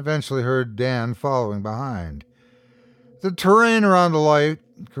steps and eventually heard Dan following behind. The terrain around the light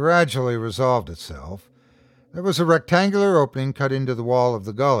gradually resolved itself. There was a rectangular opening cut into the wall of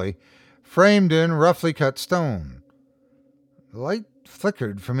the gully, framed in roughly cut stone. The light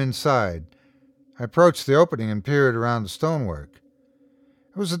flickered from inside. I approached the opening and peered around the stonework.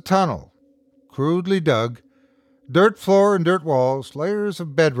 It was a tunnel, crudely dug, dirt floor and dirt walls, layers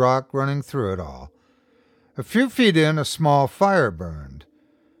of bedrock running through it all. A few feet in, a small fire burned.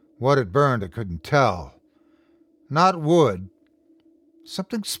 What it burned, I couldn't tell. Not wood.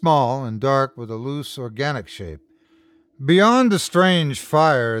 Something small and dark with a loose, organic shape. Beyond the strange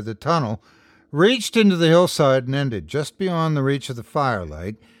fire, the tunnel reached into the hillside and ended just beyond the reach of the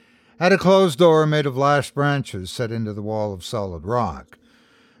firelight at a closed door made of lashed branches set into the wall of solid rock.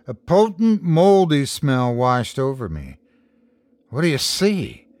 A potent, moldy smell washed over me. "What do you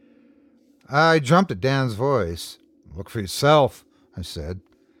see?" I jumped at Dan's voice. "Look for yourself," I said.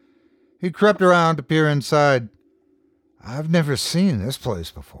 He crept around to peer inside. "I've never seen this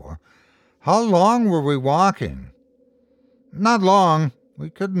place before. How long were we walking?" "Not long. We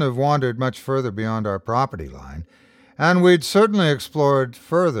couldn't have wandered much further beyond our property line, and we'd certainly explored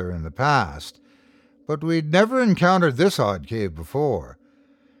further in the past, but we'd never encountered this odd cave before."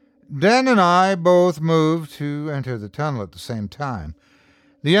 Dan and I both moved to enter the tunnel at the same time.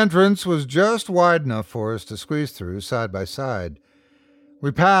 The entrance was just wide enough for us to squeeze through side by side.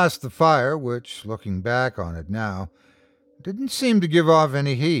 We passed the fire, which, looking back on it now, didn't seem to give off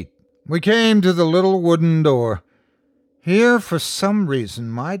any heat. We came to the little wooden door. Here, for some reason,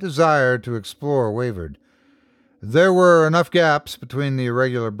 my desire to explore wavered. There were enough gaps between the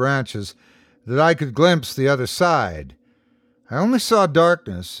irregular branches that I could glimpse the other side. I only saw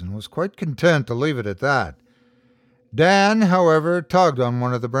darkness and was quite content to leave it at that. Dan, however, tugged on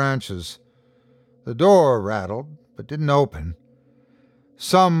one of the branches. The door rattled, but didn't open.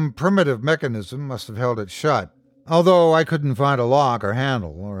 Some primitive mechanism must have held it shut, although I couldn't find a lock or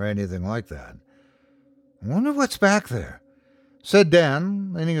handle or anything like that. "I wonder what's back there," said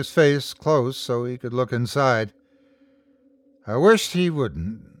Dan, leaning his face close so he could look inside. I wished he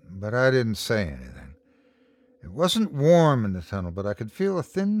wouldn't, but I didn't say anything. It wasn't warm in the tunnel, but I could feel a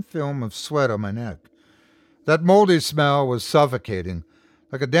thin film of sweat on my neck. That moldy smell was suffocating,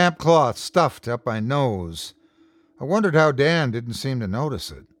 like a damp cloth stuffed up my nose. I wondered how Dan didn't seem to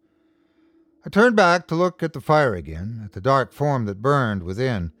notice it. I turned back to look at the fire again, at the dark form that burned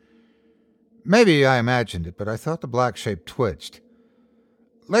within. Maybe I imagined it, but I thought the black shape twitched.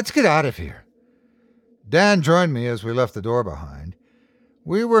 "Let's get out of here." Dan joined me as we left the door behind.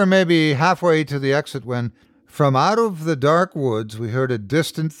 We were maybe halfway to the exit when, from out of the dark woods, we heard a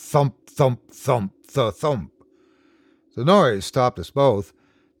distant thump, thump, thump, thump. The noise stopped us both,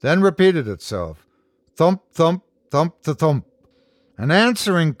 then repeated itself. Thump, thump, thump, thump. An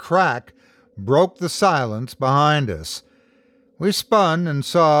answering crack broke the silence behind us. We spun and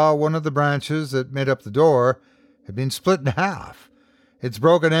saw one of the branches that made up the door had been split in half. Its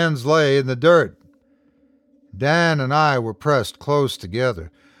broken ends lay in the dirt. Dan and I were pressed close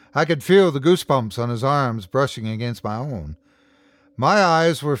together. I could feel the goosebumps on his arms brushing against my own. My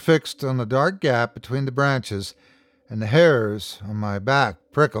eyes were fixed on the dark gap between the branches, and the hairs on my back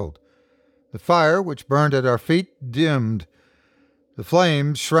prickled. The fire, which burned at our feet, dimmed. The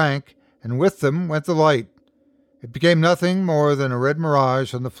flames shrank, and with them went the light. It became nothing more than a red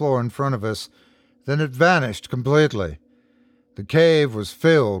mirage on the floor in front of us. Then it vanished completely. The cave was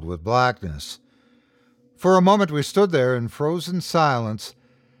filled with blackness. For a moment we stood there in frozen silence.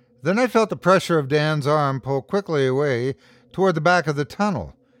 Then I felt the pressure of Dan's arm pull quickly away toward the back of the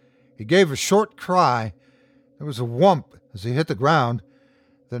tunnel. He gave a short cry. There was a whump as he hit the ground,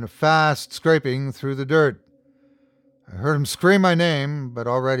 then a fast scraping through the dirt. I heard him scream my name, but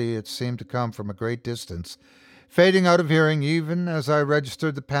already it seemed to come from a great distance, fading out of hearing even as I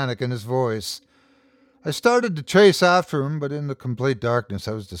registered the panic in his voice. I started to chase after him, but in the complete darkness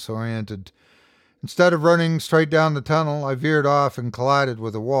I was disoriented. Instead of running straight down the tunnel, I veered off and collided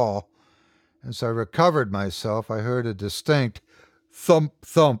with a wall. As I recovered myself, I heard a distinct thump,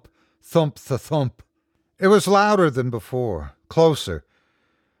 thump, thump, thump. It was louder than before, closer.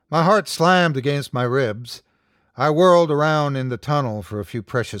 My heart slammed against my ribs. I whirled around in the tunnel for a few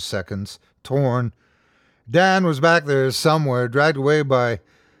precious seconds, torn. Dan was back there somewhere, dragged away by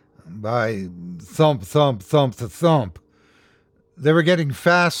thump, thump, thump, thump. They were getting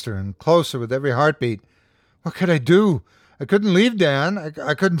faster and closer with every heartbeat. What could I do? I couldn't leave Dan.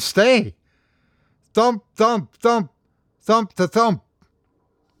 I couldn't stay. Thump, thump, thump, thump, thump.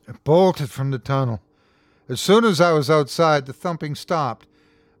 I bolted from the tunnel. As soon as I was outside, the thumping stopped,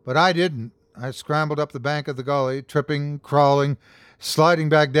 but I didn't. I scrambled up the bank of the gully, tripping, crawling, sliding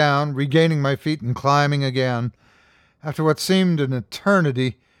back down, regaining my feet and climbing again. After what seemed an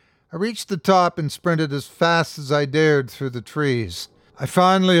eternity, I reached the top and sprinted as fast as I dared through the trees. I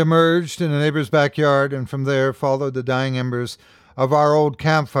finally emerged in a neighbor's backyard and from there followed the dying embers of our old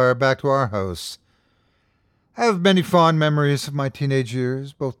campfire back to our house. I have many fond memories of my teenage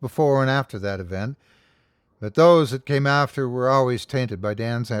years, both before and after that event, but those that came after were always tainted by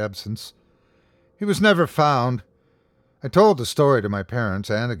Dan's absence. He was never found. I told the story to my parents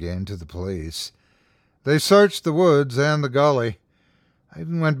and again to the police. They searched the woods and the gully. I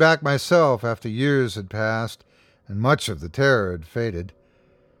even went back myself after years had passed and much of the terror had faded.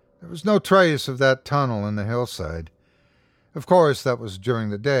 There was no trace of that tunnel in the hillside. Of course, that was during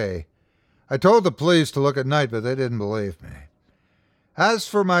the day. I told the police to look at night, but they didn't believe me. As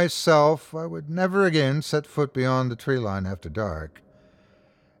for myself, I would never again set foot beyond the tree line after dark.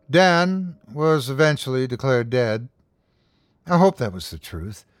 Dan was eventually declared dead. I hope that was the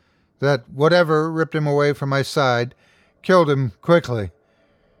truth, that whatever ripped him away from my side killed him quickly,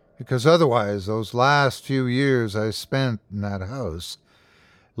 because otherwise those last few years I spent in that house,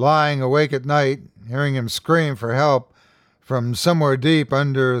 lying awake at night, hearing him scream for help from somewhere deep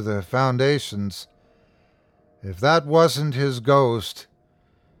under the foundations. If that wasn't his ghost,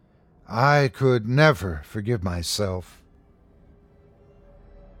 I could never forgive myself.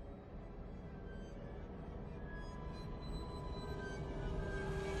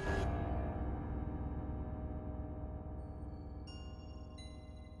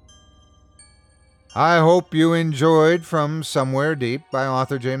 I hope you enjoyed From Somewhere Deep by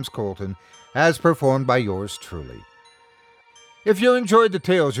author James Colton, as performed by yours truly. If you enjoyed the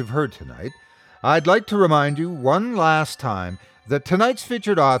tales you've heard tonight, I'd like to remind you one last time that tonight's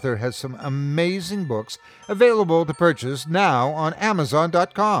featured author has some amazing books available to purchase now on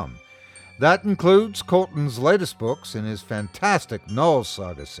Amazon.com. That includes Colton's latest books in his fantastic Null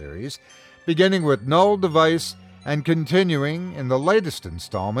Saga series, beginning with Null Device and continuing in the latest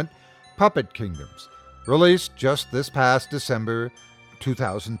installment, Puppet Kingdoms, released just this past December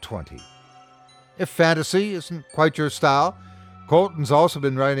 2020. If fantasy isn't quite your style, Colton's also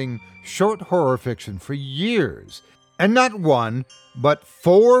been writing short horror fiction for years, and not one, but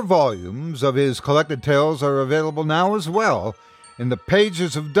 4 volumes of his collected tales are available now as well in the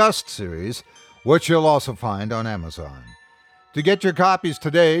Pages of Dust series, which you'll also find on Amazon. To get your copies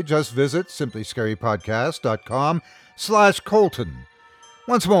today, just visit simplyscarypodcast.com/Colton.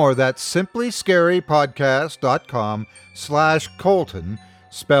 Once more, that's simplyscarypodcast.com/Colton,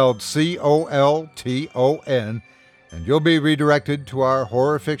 spelled Colton, and you'll be redirected to our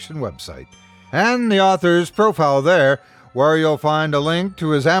horror fiction website. And the author's profile there, where you'll find a link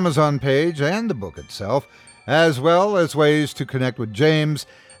to his Amazon page and the book itself, as well as ways to connect with James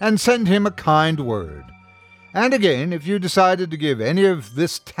and send him a kind word. And again, if you decided to give any of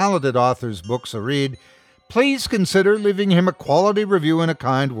this talented author's books a read, please consider leaving him a quality review and a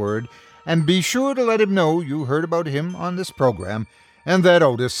kind word, and be sure to let him know you heard about him on this program and that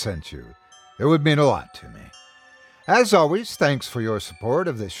Otis sent you. It would mean a lot to me. As always, thanks for your support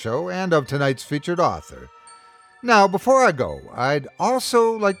of this show and of tonight's featured author. Now, before I go, I'd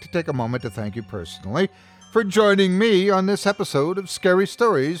also like to take a moment to thank you personally for joining me on this episode of Scary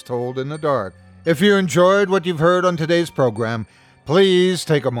Stories Told in the Dark. If you enjoyed what you've heard on today's program, please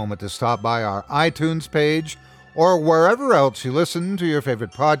take a moment to stop by our iTunes page or wherever else you listen to your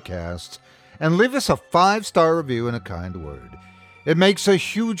favorite podcasts and leave us a 5-star review and a kind word. It makes a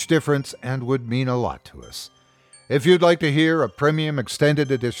huge difference and would mean a lot to us. If you'd like to hear a premium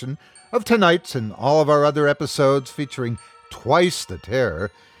extended edition of tonight's and all of our other episodes featuring twice the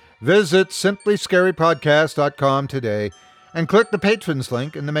terror, visit simplyscarypodcast.com today and click the Patrons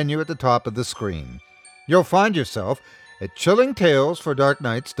link in the menu at the top of the screen. You'll find yourself at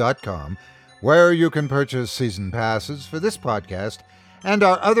chillingtalesfordarknights.com, where you can purchase season passes for this podcast and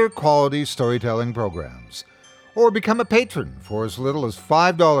our other quality storytelling programs. Or become a patron for as little as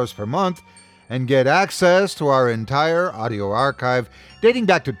 $5 per month and get access to our entire audio archive dating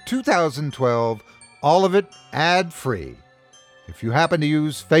back to 2012, all of it ad-free. If you happen to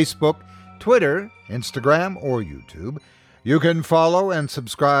use Facebook, Twitter, Instagram, or YouTube, you can follow and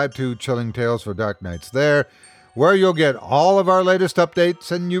subscribe to Chilling Tales for Dark Nights there, where you'll get all of our latest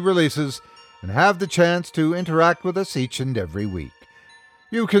updates and new releases and have the chance to interact with us each and every week.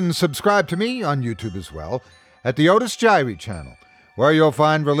 You can subscribe to me on YouTube as well at the Otis Jiry channel, where you'll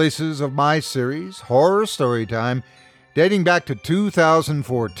find releases of my series, Horror Storytime, dating back to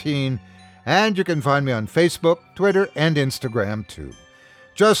 2014, and you can find me on Facebook, Twitter, and Instagram too.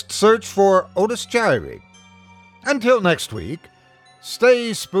 Just search for Otis Jiry. Until next week,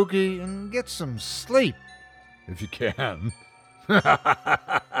 stay spooky and get some sleep, if you can.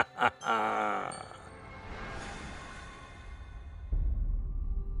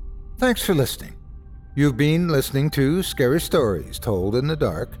 Thanks for listening. You've been listening to Scary Stories Told in the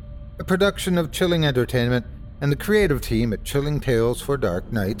Dark, a production of Chilling Entertainment and the creative team at Chilling Tales for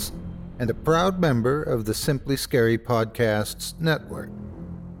Dark Nights, and a proud member of the Simply Scary Podcasts network.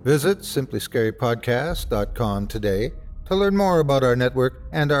 Visit simplyscarypodcast.com today to learn more about our network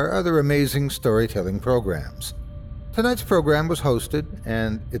and our other amazing storytelling programs. Tonight's program was hosted,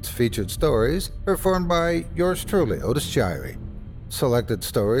 and its featured stories performed by yours truly, Otis Gyrie. Selected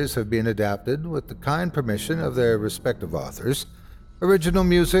stories have been adapted with the kind permission of their respective authors. Original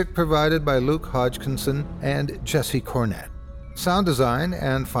music provided by Luke Hodgkinson and Jesse Cornett. Sound design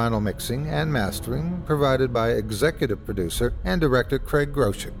and final mixing and mastering provided by executive producer and director Craig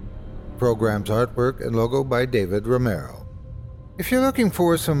Groshek. Program's artwork and logo by David Romero. If you're looking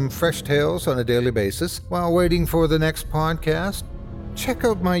for some fresh tales on a daily basis while waiting for the next podcast, check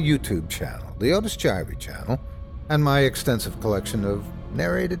out my YouTube channel, the Otis Gyrie channel, and my extensive collection of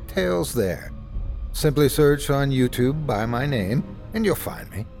narrated tales there. Simply search on YouTube by my name, and you'll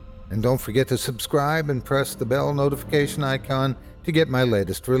find me. And don't forget to subscribe and press the bell notification icon to get my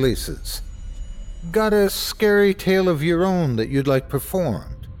latest releases. Got a scary tale of your own that you'd like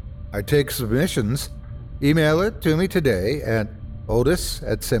performed? I take submissions. Email it to me today at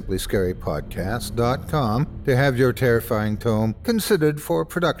otis@simplyscarypodcast.com to have your terrifying tome considered for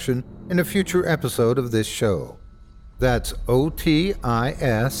production in a future episode of this show. That's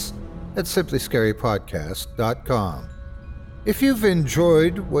OTIS@simplyscarypodcast.com. If you've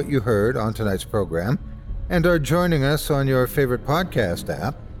enjoyed what you heard on tonight's program and are joining us on your favorite podcast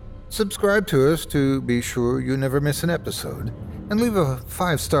app, subscribe to us to be sure you never miss an episode, and leave a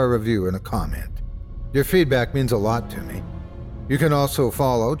 5-star review and a comment. Your feedback means a lot to me. You can also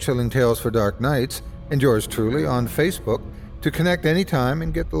follow Chilling Tales for Dark Nights and yours truly on Facebook to connect anytime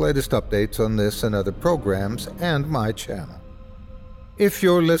and get the latest updates on this and other programs and my channel. If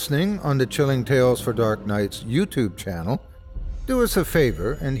you're listening on the Chilling Tales for Dark Nights YouTube channel, do us a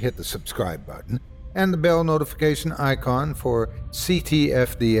favor and hit the subscribe button and the bell notification icon for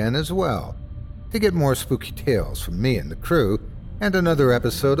CTFDN as well to get more spooky tales from me and the crew and another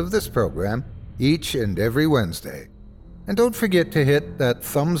episode of this program each and every Wednesday. And don't forget to hit that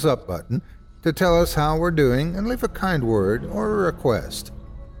thumbs up button to tell us how we're doing and leave a kind word or a request.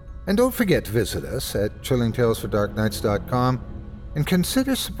 And don't forget to visit us at chillingtalesfordarknights.com and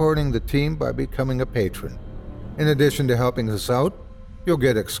consider supporting the team by becoming a patron. In addition to helping us out, you'll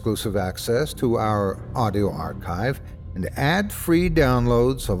get exclusive access to our audio archive and ad-free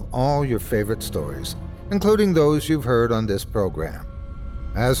downloads of all your favorite stories, including those you've heard on this program.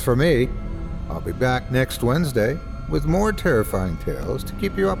 As for me, I'll be back next Wednesday with more terrifying tales to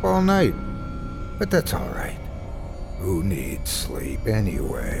keep you up all night. But that's all right. Who needs sleep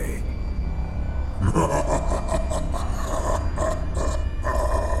anyway?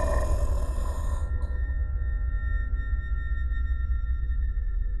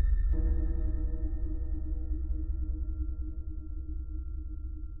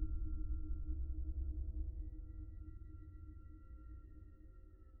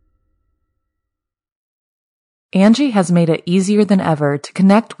 Angie has made it easier than ever to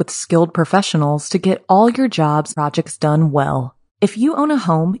connect with skilled professionals to get all your jobs projects done well. If you own a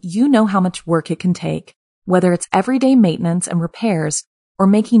home, you know how much work it can take, whether it's everyday maintenance and repairs or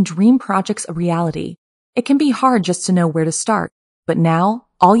making dream projects a reality. It can be hard just to know where to start, but now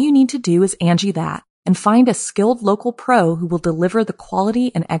all you need to do is Angie that and find a skilled local pro who will deliver the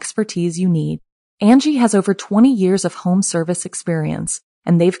quality and expertise you need. Angie has over 20 years of home service experience,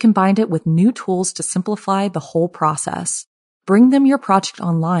 and they've combined it with new tools to simplify the whole process. Bring them your project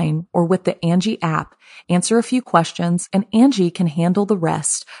online or with the Angie app, answer a few questions, and Angie can handle the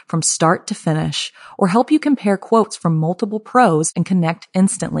rest from start to finish or help you compare quotes from multiple pros and connect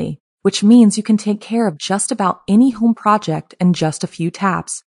instantly, which means you can take care of just about any home project in just a few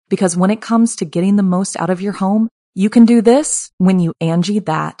taps. Because when it comes to getting the most out of your home, you can do this when you Angie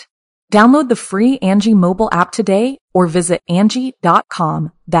that. Download the free Angie mobile app today or visit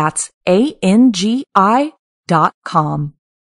Angie.com. That's ANGI.com.